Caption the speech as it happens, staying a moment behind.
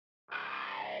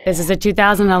This is a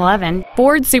 2011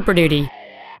 Ford Super Duty.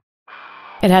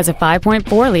 It has a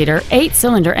 5.4-liter,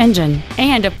 8-cylinder engine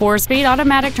and a 4-speed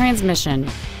automatic transmission.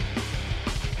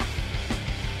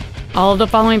 All of the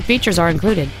following features are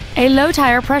included: a low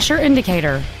tire pressure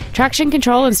indicator, traction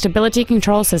control and stability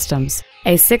control systems,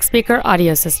 a 6-speaker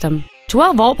audio system,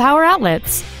 12-volt power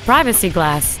outlets, privacy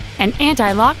glass, an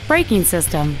anti-lock braking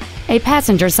system, a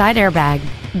passenger side airbag,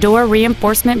 door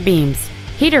reinforcement beams,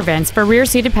 heater vents for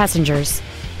rear-seated passengers,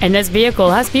 and this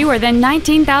vehicle has fewer than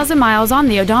 19,000 miles on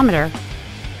the odometer.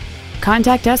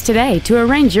 Contact us today to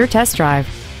arrange your test drive.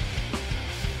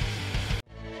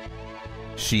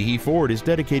 Sheehy Ford is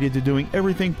dedicated to doing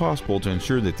everything possible to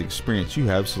ensure that the experience you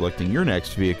have selecting your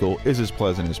next vehicle is as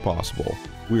pleasant as possible.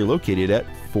 We are located at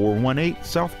 418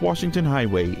 South Washington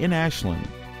Highway in Ashland.